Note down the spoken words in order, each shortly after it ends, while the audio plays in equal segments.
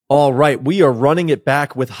All right. We are running it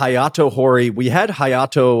back with Hayato Hori. We had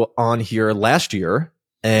Hayato on here last year,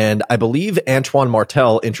 and I believe Antoine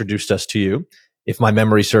Martel introduced us to you, if my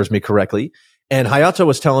memory serves me correctly. And Hayato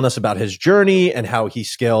was telling us about his journey and how he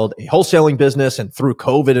scaled a wholesaling business and through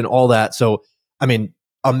COVID and all that. So, I mean,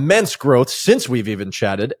 immense growth since we've even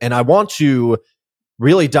chatted. And I want to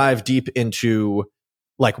really dive deep into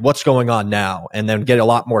like what's going on now and then get a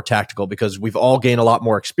lot more tactical because we've all gained a lot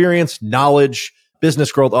more experience, knowledge,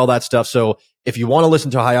 business growth, all that stuff. So if you want to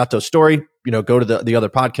listen to Hayato's story, go to the other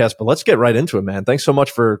podcast, but let's get right into it, man. Thanks so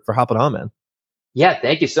much for hopping on, man. Yeah,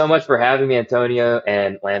 thank you so much for having me, Antonio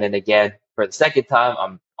and Landon again. For the second time,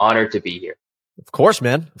 I'm honored to be here. Of course,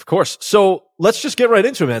 man. Of course. So let's just get right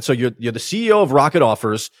into it, man. So you're the CEO of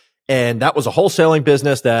RocketOffrs, and that was a wholesaling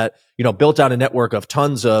business that, built out a network of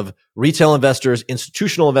tons of retail investors,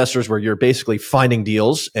 institutional investors, where you're basically finding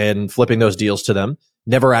deals and flipping those deals to them,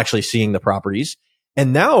 never actually seeing the properties.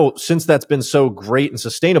 And now, since that's been so great and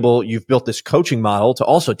sustainable, you've built this coaching model to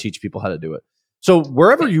also teach people how to do it. So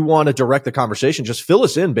wherever you want to direct the conversation, just fill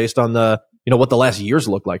us in based on what the last years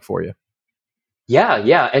look like for you.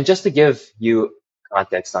 Yeah. And just to give you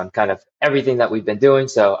context on kind of everything that we've been doing.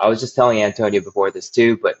 So I was just telling Antonio before this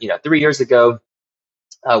too, but 3 years ago,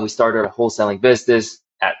 we started a wholesaling business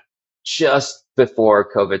at just before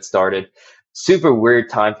COVID started. Super weird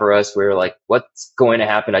time for us. We were like, what's going to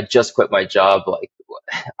happen? I just quit my job. Like,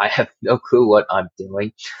 I have no clue what I'm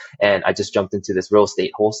doing. And I just jumped into this real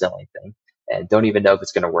estate wholesaling thing and don't even know if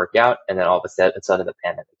it's going to work out. And then all of a sudden the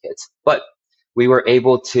pandemic hits. But we were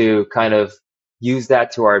able to kind of use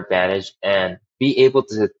that to our advantage and be able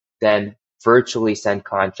to then virtually send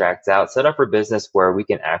contracts out, set up a business where we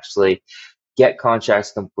can actually get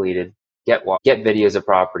contracts completed, get videos of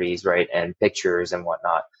properties, right, and pictures and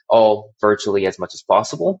whatnot, all virtually as much as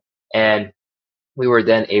possible. And we were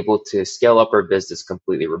then able to scale up our business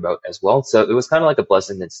completely remote as well. So it was kind of like a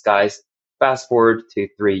blessing in disguise. Fast forward to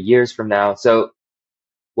 3 years from now. So,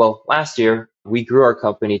 last year we grew our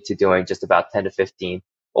company to doing just about 10 to 15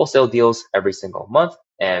 wholesale deals every single month.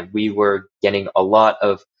 And we were getting a lot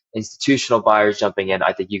of institutional buyers jumping in.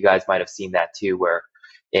 I think you guys might have seen that too, where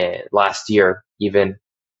last year, even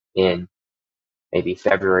in maybe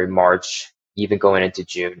February, March, even going into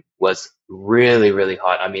June, was really, really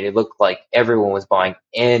hot. I mean, it looked like everyone was buying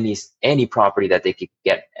any property that they could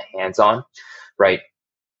get hands on, right?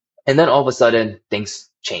 And then all of a sudden, things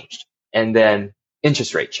changed. And then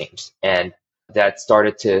interest rate changed. And that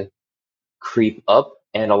started to creep up.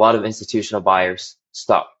 And a lot of institutional buyers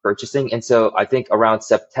stopped purchasing. And so I think around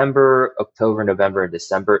September, October, November, and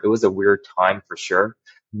December, it was a weird time for sure.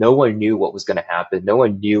 No one knew what was going to happen. No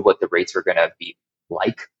one knew what the rates were going to be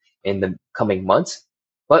like in the coming months.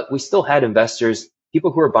 But we still had investors,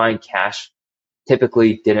 people who were buying cash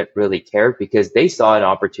typically didn't really care because they saw an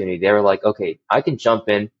opportunity. They were like, okay, I can jump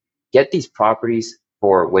in, get these properties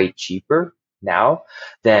for way cheaper now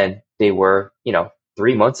than they were,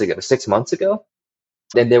 3 months ago, 6 months ago.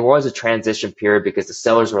 Then there was a transition period because the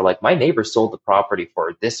sellers were like, my neighbor sold the property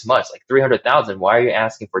for this much, like 300,000. Why are you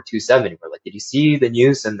asking for 270? We're like, did you see the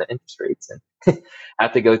news and the interest rates? And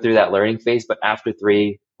have to go through that learning phase. But after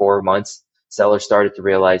 3-4 months, sellers started to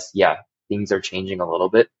realize, yeah, things are changing a little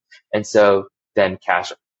bit. And so then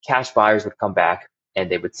cash buyers would come back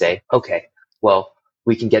and they would say, okay, well,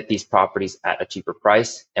 we can get these properties at a cheaper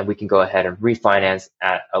price and we can go ahead and refinance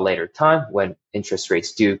at a later time when interest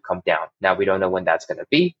rates do come down. Now, we don't know when that's going to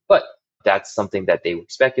be, but that's something that they were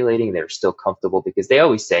speculating. They're still comfortable because they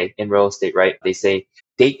always say in real estate, right? They say,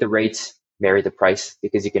 date the rates, marry the price,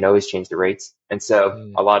 because you can always change the rates. And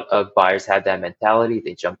so a lot of buyers had that mentality.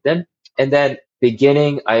 They jumped in. And then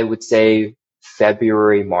beginning, I would say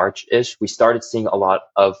February, March-ish, we started seeing a lot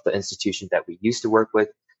of the institutions that we used to work with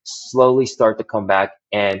slowly start to come back.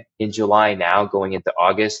 And in July now, going into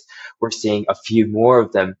August, we're seeing a few more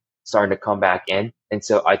of them starting to come back in. And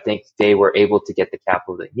so I think they were able to get the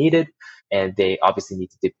capital they needed, and they obviously need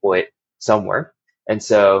to deploy it somewhere. And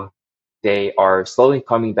so they are slowly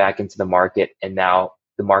coming back into the market. And now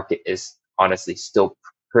the market is honestly still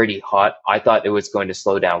pretty hot. I thought it was going to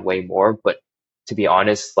slow down way more, but to be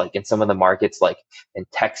honest, like in some of the markets, like in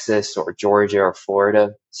Texas or Georgia or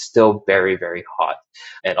Florida, still very, very hot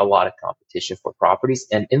and a lot of competition for properties,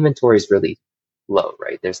 and inventory is really low,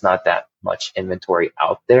 right? There's not that much inventory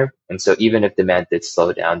out there. And so even if demand did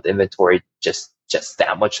slow down, the inventory just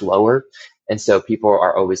that much lower. And so people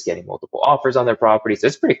are always getting multiple offers on their property. So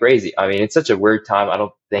it's pretty crazy. I mean, it's such a weird time. I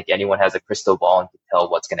don't think anyone has a crystal ball and can tell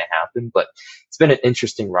what's going to happen, but it's been an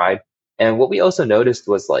interesting ride. And what we also noticed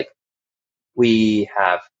was like, We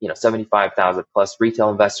have, 75,000 plus retail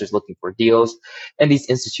investors looking for deals, and these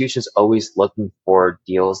institutions always looking for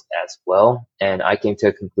deals as well. And I came to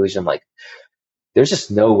a conclusion like there's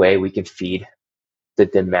just no way we can feed the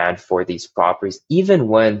demand for these properties. Even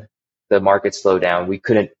when the market slowed down, we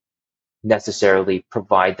couldn't necessarily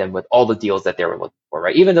provide them with all the deals that they were looking for,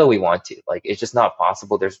 right? Even though we want to, like, it's just not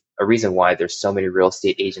possible. There's a reason why there's so many real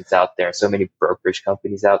estate agents out there, so many brokerage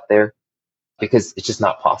companies out there, because it's just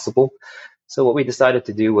not possible. So what we decided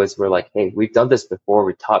to do was we're like, hey, we've done this before.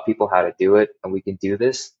 We taught people how to do it, and we can do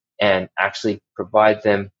this and actually provide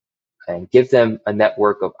them and give them a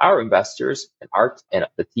network of our investors and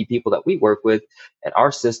the key people that we work with and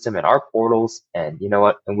our system and our portals. And you know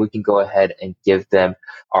what? And we can go ahead and give them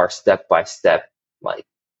our step by step like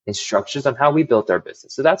instructions on how we built our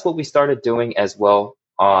business. So that's what we started doing as well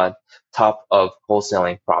on top of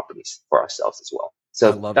wholesaling properties for ourselves as well. I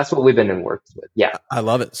So love it. that's what we've been in works with. Yeah. I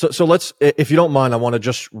love it. So let's, if you don't mind, I want to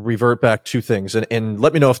just revert back two things and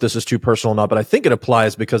let me know if this is too personal or not, but I think it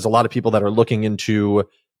applies because a lot of people that are looking into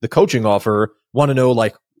the coaching offer want to know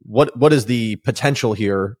like, what is the potential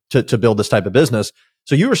here to build this type of business?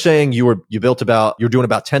 So you were saying you're doing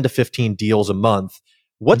about 10 to 15 deals a month.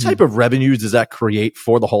 What Mhm. type of revenues does that create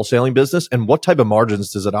for the wholesaling business and what type of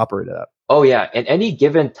margins does it operate at? Oh yeah. In any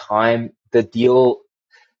given time, the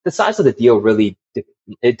size of the deal really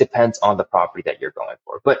it depends on the property that you're going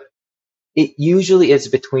for, but it usually is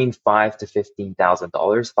between $5,000 to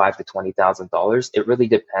 $15,000, $5,000 to $20,000. It really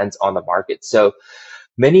depends on the market. So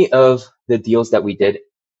many of the deals that we did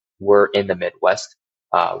were in the Midwest.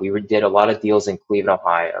 Did a lot of deals in Cleveland,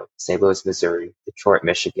 Ohio, St. Louis, Missouri, Detroit,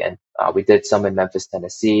 Michigan. We did some in Memphis,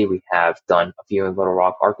 Tennessee. We have done a few in Little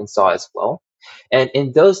Rock, Arkansas as well. And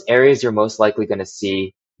in those areas, you're most likely going to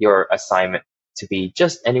see your assignment to be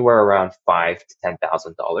just anywhere around $5,000 to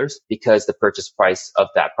 $10,000 because the purchase price of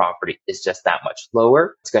that property is just that much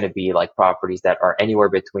lower. It's going to be like properties that are anywhere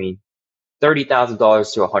between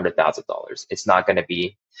 $30,000 to $100,000. It's not going to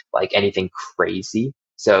be like anything crazy.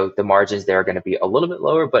 So the margins there are going to be a little bit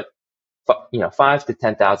lower, but 5 to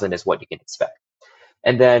 10,000 is what you can expect.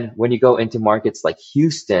 And then when you go into markets like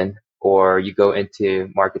Houston, or you go into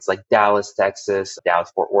markets like Dallas, Texas, Dallas,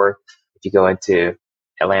 Fort Worth, if you go into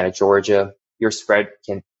Atlanta, Georgia, your spread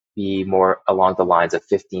can be more along the lines of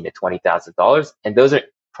 $15,000 to $20,000. And those are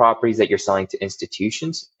properties that you're selling to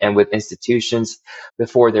institutions. And with institutions,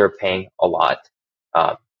 before they were paying a lot.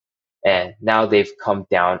 And now they've come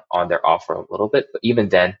down on their offer a little bit, but even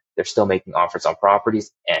then, they're still making offers on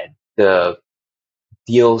properties, and the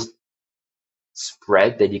deals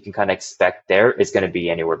spread that you can kind of expect there is going to be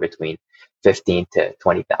anywhere between $15,000 to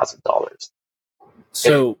 $20,000. If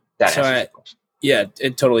So, that so answers I, your question. yeah,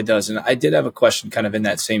 it totally does. And I did have a question kind of in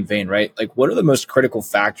that same vein, right? Like, what are the most critical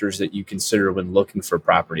factors that you consider when looking for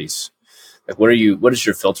properties? Like, what is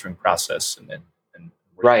your filtering process and what are you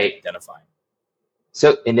Right. identifying?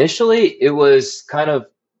 So initially, it was kind of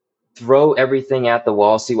throw everything at the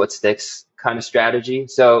wall, see what sticks kind of strategy.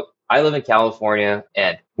 So I live in California,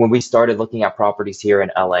 and when we started looking at properties here in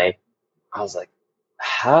LA, I was like,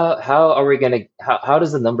 how are we gonna how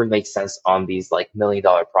does the number make sense on these like $1 million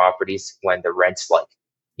properties when the rent's like,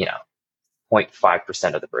 you know,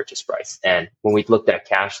 0.5% of the purchase price? And when we looked at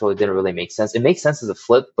cash flow, it didn't really make sense. It makes sense as a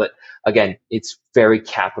flip, but again, it's very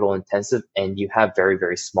capital intensive and you have very,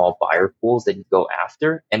 very small buyer pools that you go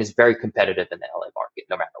after. And it's very competitive in the LA market,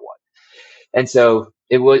 no matter what. And so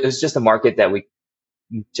it was just a market that we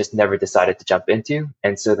just never decided to jump into.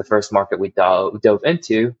 And so the first market we dove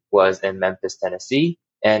into was in Memphis, Tennessee.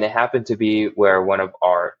 And it happened to be where one of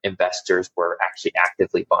our investors were actually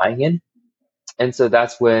actively buying in. And so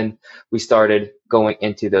that's when we started going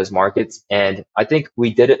into those markets. And I think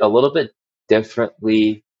we did it a little bit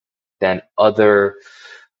differently than other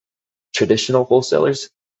traditional wholesalers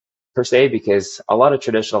per se, because a lot of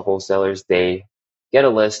traditional wholesalers, they get a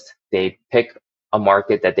list, they pick a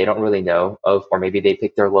market that they don't really know of, or maybe they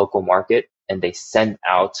pick their local market and they send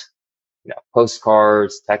out,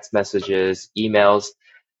 postcards, text messages, emails,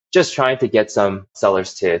 just trying to get some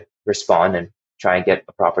sellers to respond and try and get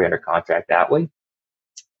a property under contract that way.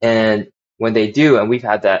 And when they do, and we've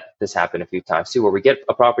had this happen a few times too, where we get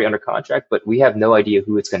a property under contract, but we have no idea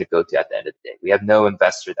who it's going to go to at the end of the day. We have no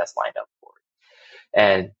investor that's lined up for it.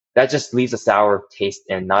 And that just leaves a sour taste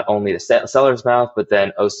in not only the seller's mouth, but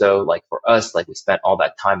then also like for us, like we spent all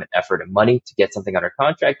that time and effort and money to get something under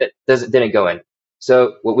contract that didn't go in.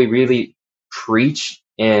 So what we really preach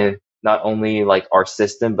in not only like our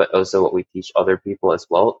system, but also what we teach other people as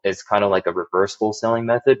well is kind of like a reverse wholesaling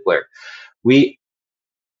method where we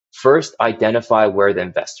first identify where the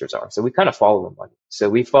investors are. So we kind of follow the money. So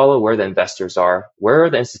we follow where the investors are, where are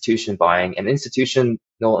the institution buying, and institutional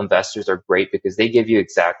investors are great because they give you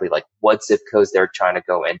exactly like what zip codes they're trying to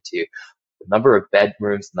go into, the number of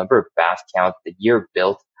bedrooms, the number of bath count, the year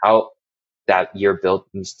built, how that year built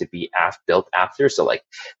needs to be built after. So like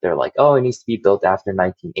they're like, oh, it needs to be built after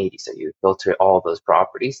 1980. So you filter all those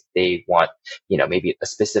properties. They want, maybe a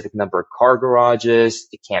specific number of car garages.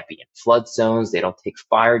 It can't be in flood zones. They don't take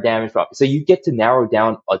fire damage. So you get to narrow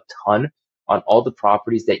down a ton on all the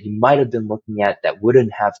properties that you might have been looking at that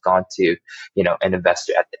wouldn't have gone to, an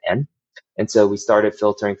investor at the end. And so we started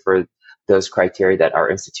filtering for those criteria that our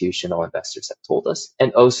institutional investors have told us,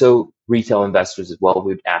 and also retail investors as well.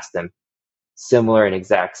 We'd ask them similar and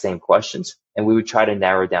exact same questions, and we would try to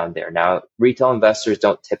narrow down there. Now, retail investors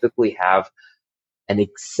don't typically have an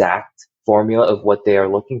exact formula of what they are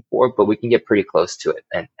looking for, but we can get pretty close to it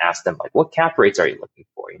and ask them like, what cap rates are you looking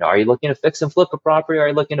for? Are you looking to fix and flip a property? Or are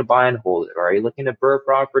you looking to buy and hold it? Or are you looking to burr a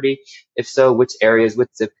property? If so, which areas, which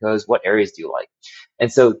zip codes, what areas do you like?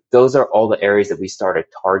 And so those are all the areas that we started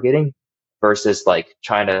targeting versus like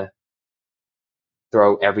trying to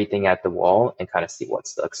throw everything at the wall and kind of see what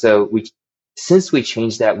stuck. So since we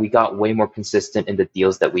changed that, we got way more consistent in the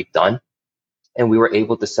deals that we've done, and we were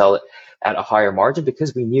able to sell it at a higher margin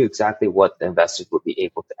because we knew exactly what the investors would be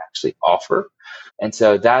able to actually offer. And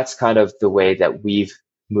so that's kind of the way that we've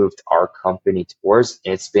moved our company towards.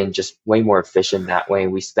 And it's been just way more efficient that way.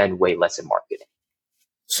 And we spend way less in marketing.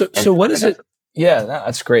 So what is it? Yeah,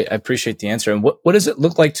 that's great. I appreciate the answer. And what does it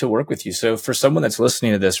look like to work with you? So for someone that's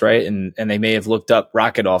listening to this, right, and they may have looked up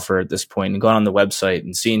RocketOffr at this point and gone on the website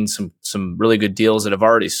and seen some really good deals that have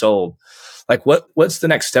already sold. Like what's the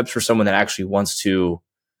next steps for someone that actually wants to,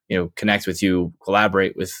 connect with you,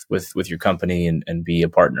 collaborate with your company and be a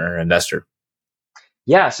partner or investor?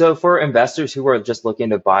 Yeah, so for investors who are just looking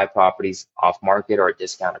to buy properties off market or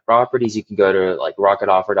discounted properties, you can go to like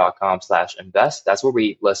rocketoffr.com/invest. That's where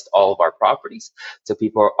we list all of our properties. So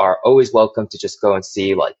people are always welcome to just go and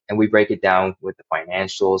see and we break it down with the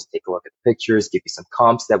financials, take a look at the pictures, give you some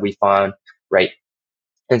comps that we found, right?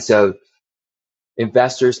 And so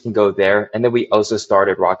investors can go there. And then we also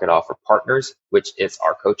started RocketOffr Partners, which is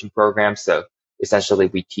our coaching program. So essentially,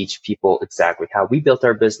 we teach people exactly how we built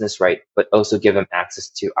our business, right? But also give them access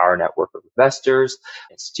to our network of investors,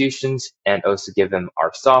 institutions, and also give them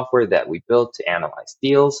our software that we built to analyze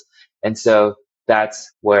deals. And so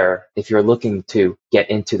that's where if you're looking to get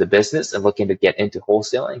into the business and looking to get into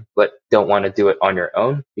wholesaling, but don't want to do it on your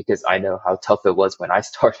own, because I know how tough it was when I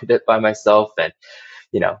started it by myself. And,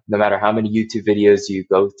 no matter how many YouTube videos you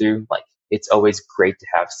go through, it's always great to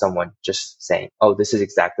have someone just saying, oh, this is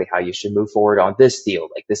exactly how you should move forward on this deal.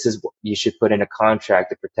 Like, this is what you should put in a contract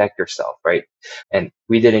to protect yourself, right? And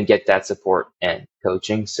we didn't get that support and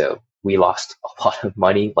coaching. So we lost a lot of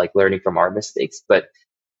money, learning from our mistakes. But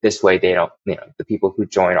this way, they don't, the people who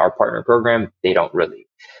join our partner program, they don't really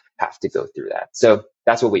have to go through that. So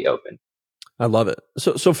that's what we open. I love it.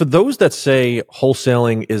 So for those that say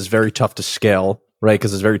wholesaling is very tough to scale, right?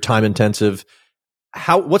 Because it's very time intensive.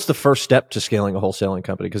 What's the first step to scaling a wholesaling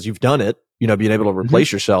company? Because you've done it, being able to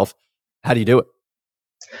replace yourself. How do you do it?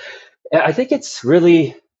 I think it's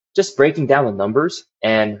really just breaking down the numbers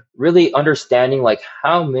and really understanding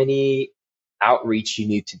how many outreach you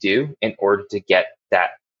need to do in order to get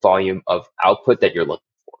that volume of output that you're looking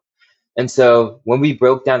for. And so when we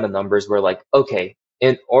broke down the numbers, we're like, okay,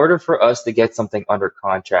 in order for us to get something under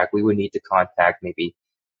contract, we would need to contact maybe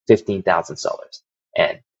 15,000 sellers.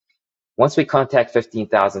 And once we contact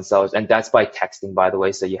 15,000 sellers, and that's by texting, by the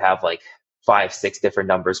way, so you have 5, 6 different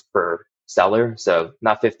numbers per seller. So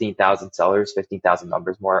not 15,000 sellers, 15,000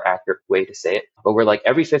 numbers, more accurate way to say it. But we're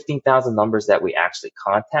every 15,000 numbers that we actually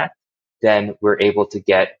contact, then we're able to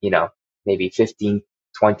get, maybe 15,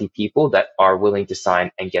 20 people that are willing to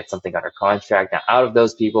sign and get something under contract. Now, out of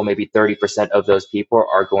those people, maybe 30% of those people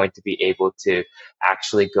are going to be able to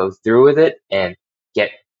actually go through with it and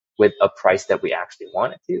get with a price that we actually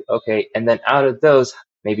want it to. Okay. And then out of those,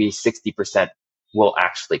 maybe 60% will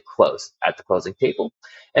actually close at the closing table.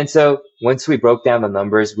 And so once we broke down the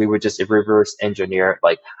numbers, we would just reverse engineer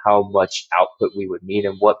how much output we would need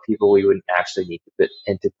and what people we would actually need to put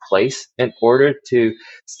into place in order to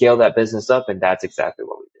scale that business up. And that's exactly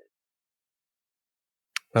what we did.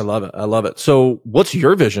 I love it. I love it. So what's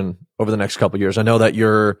your vision over the next couple of years? I know that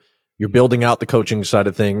you're building out the coaching side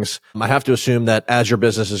of things. I have to assume that as your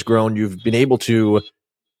business has grown, you've been able to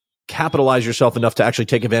capitalize yourself enough to actually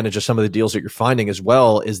take advantage of some of the deals that you're finding as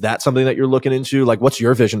well. Is that something that you're looking into? What's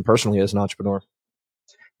your vision personally as an entrepreneur?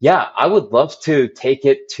 Yeah, I would love to take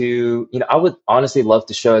it to, I would honestly love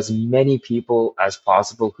to show as many people as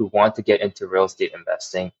possible who want to get into real estate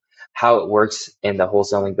investing, how it works in the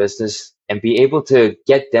wholesaling business and be able to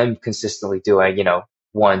get them consistently doing,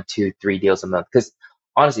 one, two, three deals a month. Because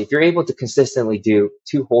honestly, if you're able to consistently do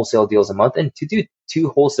two wholesale deals a month, and to do two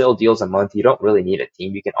wholesale deals a month, you don't really need a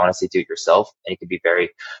team. You can honestly do it yourself and it can be very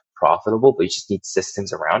profitable, but you just need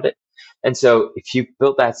systems around it. And so if you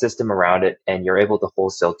build that system around it and you're able to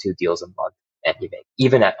wholesale two deals a month and you make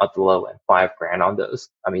even at the low end, 5 grand on those.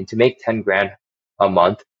 I mean, to make 10 grand a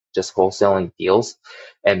month, just wholesaling deals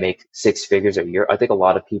and make 6 figures a year, I think a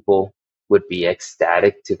lot of people would be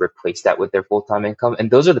ecstatic to replace that with their full-time income.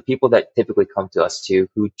 And those are the people that typically come to us too,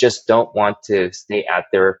 who just don't want to stay at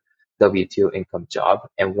their W-2 income job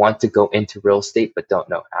and want to go into real estate, but don't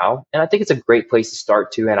know how. And I think it's a great place to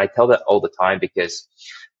start too. And I tell that all the time because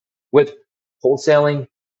with wholesaling,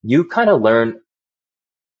 you kind of learn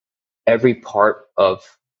every part of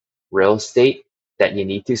real estate that you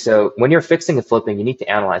need to. So when you're fixing and flipping, you need to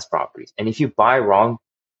analyze properties. And if you buy wrong,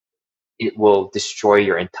 it will destroy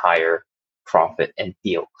your entire profit and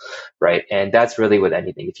deal, right? And that's really with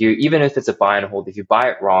anything. Even if it's a buy and hold, if you buy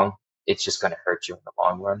it wrong, it's just going to hurt you in the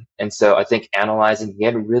long run. And so I think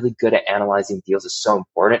getting really good at analyzing deals is so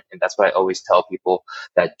important. And that's what I always tell people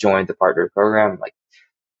that join the partner program. Like,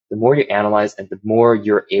 the more you analyze and the more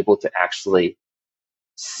you're able to actually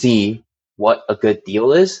see what a good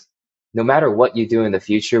deal is, no matter what you do in the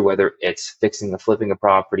future, whether it's fixing and flipping a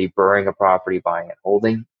property, burring a property, buying and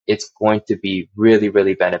holding, it's going to be really,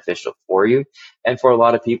 really beneficial for you. And for a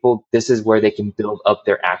lot of people, this is where they can build up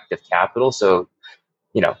their active capital. So,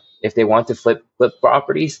 if they want to flip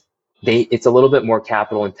properties, it's a little bit more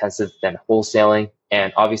capital intensive than wholesaling.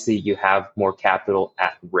 And obviously you have more capital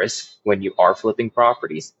at risk when you are flipping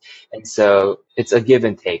properties. And so it's a give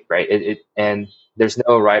and take, right? And there's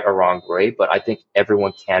no right or wrong way, but I think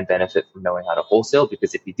everyone can benefit from knowing how to wholesale,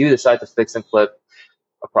 because if you do decide to fix and flip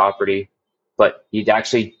a property, but you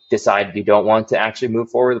actually decide you don't want to actually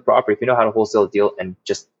move forward with the property, if you know how to wholesale a deal and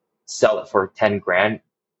just sell it for 10 grand,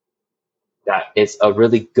 that is a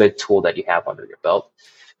really good tool that you have under your belt.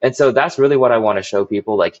 And so that's really what I want to show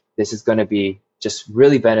people. Like, this is going to be just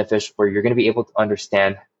really beneficial where you're going to be able to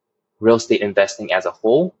understand real estate investing as a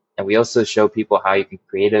whole. And we also show people how you can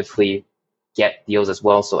creatively get deals as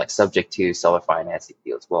well. So like subject to seller financing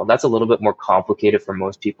deals. Well, that's a little bit more complicated for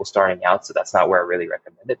most people starting out. So that's not where I really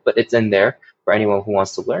recommend it, but it's in there for anyone who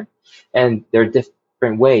wants to learn. And there are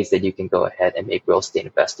different ways that you can go ahead and make real estate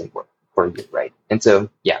investing work for you, right? And so,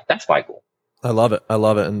 yeah, that's my goal. I love it.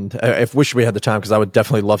 And I wish we had the time, because I would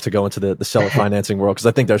definitely love to go into the seller financing world, because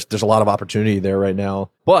I think there's a lot of opportunity there right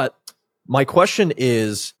now. But my question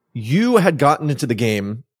is, you had gotten into the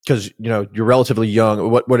game because, you're relatively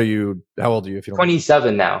young. What are you? How old are you? If you don't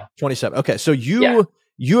 27 now. 27. Okay. So you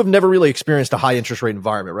have never really experienced a high interest rate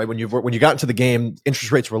environment, right? When you got into the game,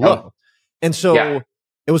 interest rates were low. And so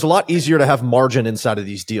it was a lot easier to have margin inside of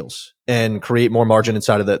these deals and create more margin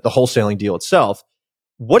inside of the wholesaling deal itself.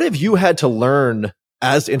 What have you had to learn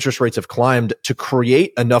as interest rates have climbed to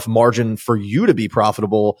create enough margin for you to be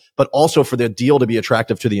profitable, but also for the deal to be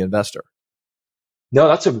attractive to the investor? No,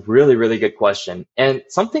 that's a really, really good question. And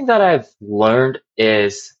something that I've learned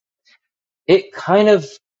is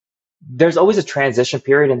there's always a transition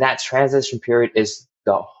period, and that transition period is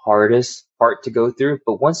the hardest part to go through.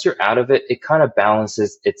 But once you're out of it, it kind of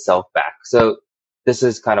balances itself back. So this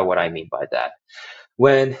is kind of what I mean by that.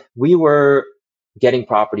 When we were getting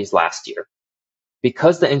properties last year,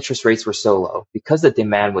 because the interest rates were so low, because the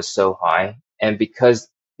demand was so high, and because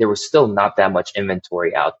there was still not that much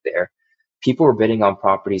inventory out there, people were bidding on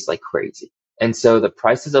properties like crazy. And so the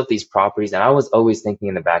prices of these properties, and I was always thinking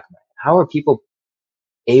in the back of my head, how are people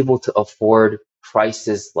able to afford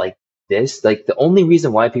prices like this? Like, the only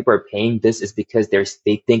reason why people are paying this is because they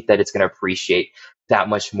think that it's going to appreciate that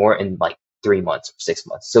much more in like 3 months or 6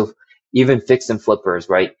 months. So even fix and flippers,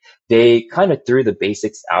 right? They kind of threw the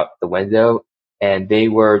basics out the window, and they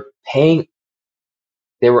were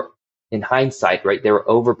in hindsight, right? They were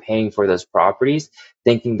overpaying for those properties,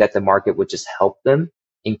 thinking that the market would just help them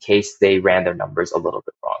in case they ran their numbers a little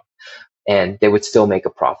bit wrong, and they would still make a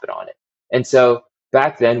profit on it. And so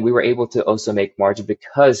back then we were able to also make margin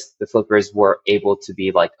because the flippers were able to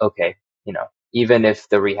be like, okay, even if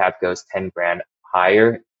the rehab goes 10 grand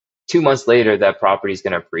higher, 2 months later, that property is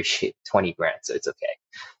going to appreciate 20 grand. So it's okay.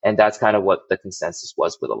 And that's kind of what the consensus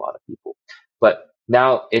was with a lot of people. But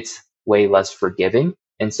now it's way less forgiving.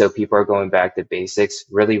 And so people are going back to basics,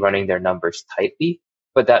 really running their numbers tightly.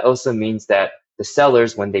 But that also means that the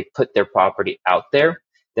sellers, when they put their property out there,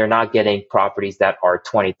 they're not getting properties that are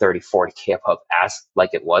 20, 30, 40K above ask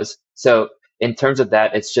like it was. So in terms of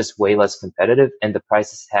that, it's just way less competitive and the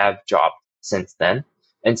prices have dropped since then.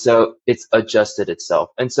 And so it's adjusted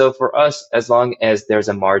itself. And so for us, as long as there's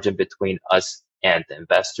a margin between us and the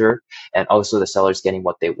investor and also the sellers getting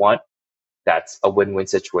what they want, that's a win-win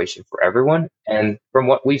situation for everyone. And from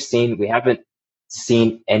what we've seen, we haven't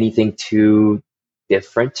seen anything too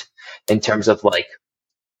different in terms of like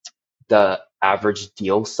the average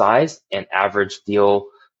deal size and average deal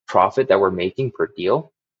profit that we're making per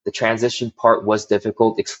deal. The transition part was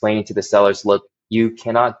difficult, explaining to the sellers, look, you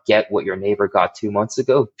cannot get what your neighbor got 2 months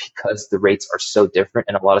ago because the rates are so different.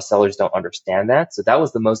 And a lot of sellers don't understand that. So that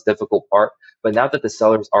was the most difficult part. But now that the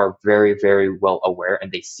sellers are very, very well aware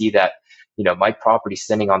and they see that, my property's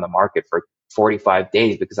sitting on the market for 45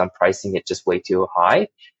 days because I'm pricing it just way too high,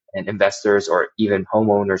 and investors or even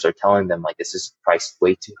homeowners are telling them like this is priced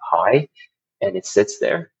way too high and it sits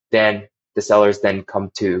there, then the sellers then come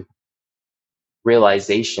to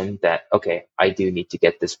realization that, okay, I do need to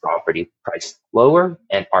get this property priced lower,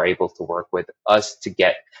 and are able to work with us to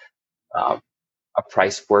get a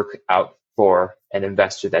price work out for an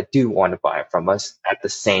investor that do want to buy it from us at the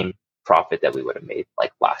same profit that we would have made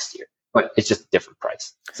like last year. But it's just a different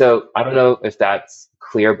price. So I don't know if that's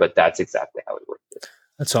clear, but that's exactly how it works.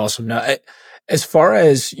 That's awesome. Now, as far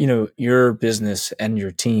as, your business and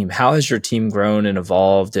your team, how has your team grown and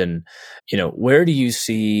evolved? And, where do you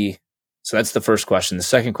see, so that's the first question. The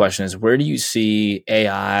second question is, where do you see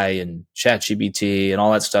AI and ChatGPT and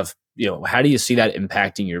all that stuff? How do you see that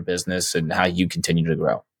impacting your business and how you continue to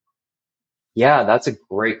grow? Yeah, that's a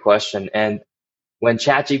great question. And when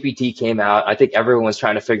ChatGPT came out, I think everyone was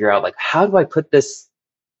trying to figure out like, how do I put this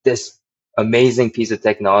amazing piece of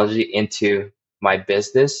technology into my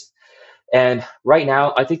business? And right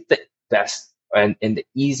now, I think the best and in the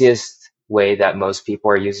easiest way that most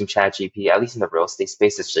people are using ChatGPT, at least in the real estate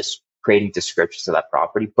space, is just creating descriptions of that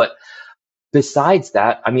property. But besides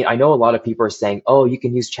that, I mean, I know a lot of people are saying, oh, you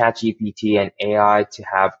can use ChatGPT and AI to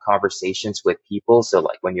have conversations with people. So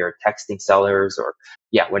like when you're texting sellers or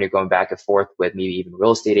when you're going back and forth with maybe even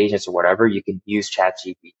real estate agents or whatever, you can use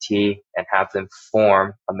ChatGPT and have them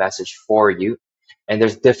form a message for you. And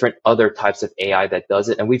there's different other types of AI that does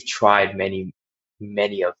it. And we've tried many,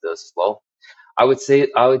 many of those as well. I would say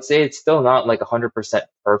it's still not like 100%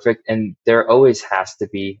 perfect, and there always has to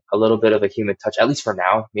be a little bit of a human touch, at least for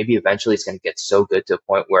now. Maybe eventually it's going to get so good to a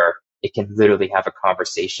point where it can literally have a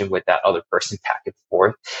conversation with that other person back and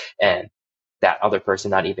forth, and that other person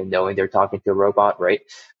not even knowing they're talking to a robot, right?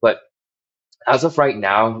 But as of right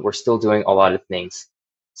now, we're still doing a lot of things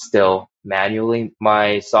still manually.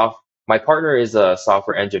 My partner is a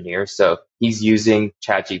software engineer, so he's using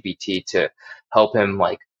ChatGPT to help him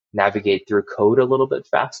like navigate through code a little bit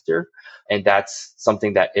faster. And that's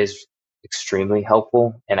something that is extremely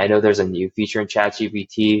helpful. And I know there's a new feature in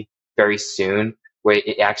ChatGPT very soon where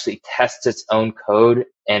it actually tests its own code,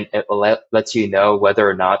 and it lets you know whether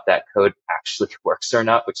or not that code actually works or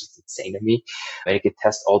not, which is insane to me. And it could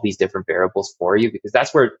test all these different variables for you, because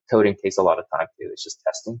that's where coding takes a lot of time too. It's just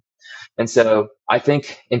testing. And so I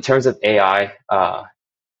think in terms of AI,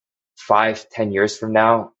 5, 10 years from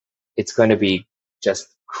now, it's going to be just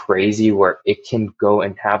crazy where it can go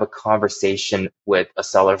and have a conversation with a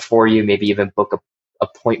seller for you, maybe even book a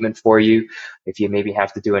appointment for you. If you maybe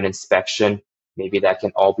have to do an inspection, maybe that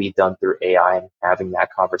can all be done through AI and having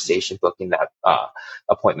that conversation, booking that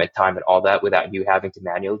appointment time and all that without you having to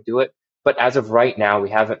manually do it. But as of right now, we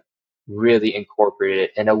haven't really incorporated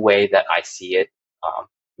it in a way that I see it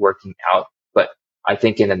working out. But I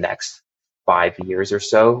think in the next 5 years or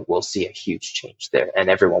so, we'll see a huge change there and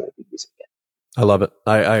everyone will be using it. I love it.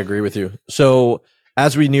 I agree with you. So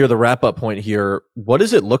as we near the wrap up point here, what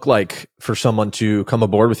does it look like for someone to come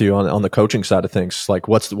aboard with you on the coaching side of things? Like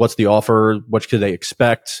what's the offer? What can they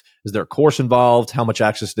expect? Is there a course involved? How much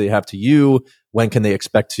access do they have to you? When can they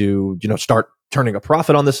expect to, start turning a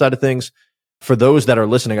profit on this side of things? For those that are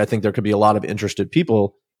listening, I think there could be a lot of interested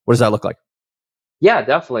people. What does that look like? Yeah,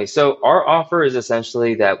 definitely. So our offer is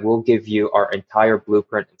essentially that we'll give you our entire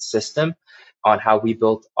blueprint and system on how we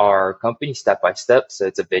built our company step by step. So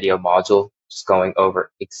it's a video module just going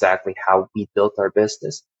over exactly how we built our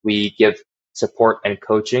business. We give support and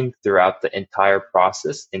coaching throughout the entire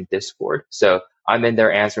process in Discord. So I'm in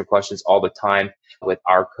there answering questions all the time with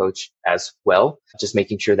our coach as well, just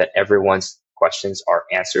making sure that everyone's questions are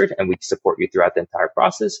answered, and we support you throughout the entire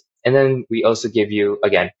process. And then we also give you,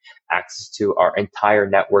 again, access to our entire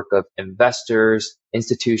network of investors,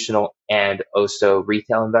 institutional and also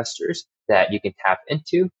retail investors that you can tap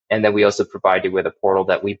into. And then we also provide you with a portal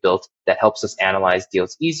that we built that helps us analyze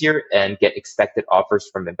deals easier and get expected offers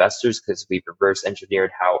from investors, because we've reverse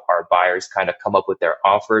engineered how our buyers kind of come up with their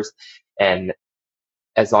offers. And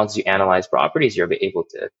as long as you analyze properties, you'll be able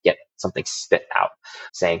to get something spit out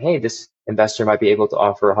saying, hey, this investor might be able to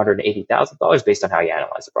offer $180,000 based on how you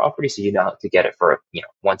analyze the property. So you know how to get it for,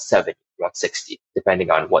 170, 160,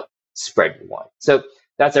 depending on what spread you want. So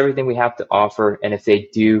that's everything we have to offer. And if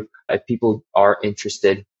people are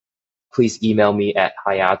interested, please email me at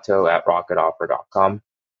hayato@rocketoffr.com.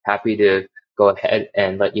 Happy to go ahead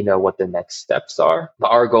and let you know what the next steps are.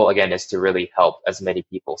 But our goal, again, is to really help as many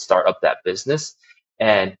people start up that business.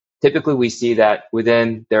 And typically we see that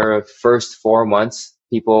within their first 4 months,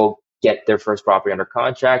 people get their first property under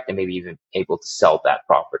contract and maybe even able to sell that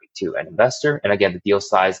property to an investor. And again, the deal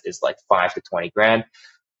size is like 5 to 20 grand.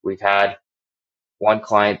 We've had one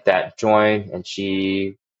client that joined, and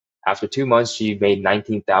after 2 months, she made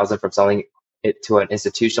 19,000 from selling it to an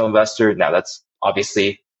institutional investor. Now that's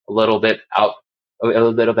obviously a little bit of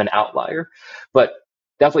an outlier, but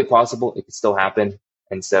definitely possible. It could still happen.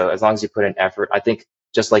 And so as long as you put in effort, I think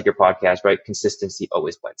just like your podcast, right? Consistency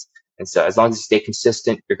always wins. And so as long as you stay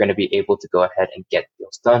consistent, you're going to be able to go ahead and get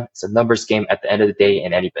deals done. It's a numbers game at the end of the day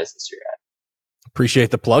in any business you're at.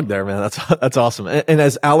 Appreciate the plug there, man. That's awesome. And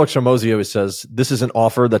as Alex Hormozi always says, this is an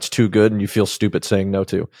offer that's too good and you feel stupid saying no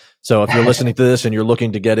to. So if you're listening to this and you're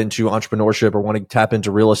looking to get into entrepreneurship or wanting to tap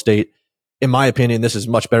into real estate, in my opinion, this is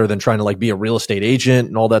much better than trying to be a real estate agent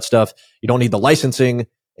and all that stuff. You don't need the licensing,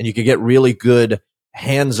 and you can get really good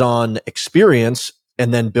hands-on experience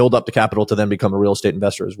and then build up the capital to then become a real estate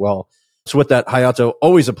investor as well. So with that, Hayato,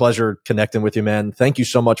 always a pleasure connecting with you, man. Thank you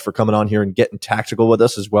so much for coming on here and getting tactical with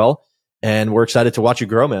us as well. And we're excited to watch you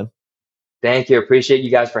grow, man. Thank you. Appreciate you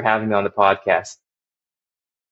guys for having me on the podcast.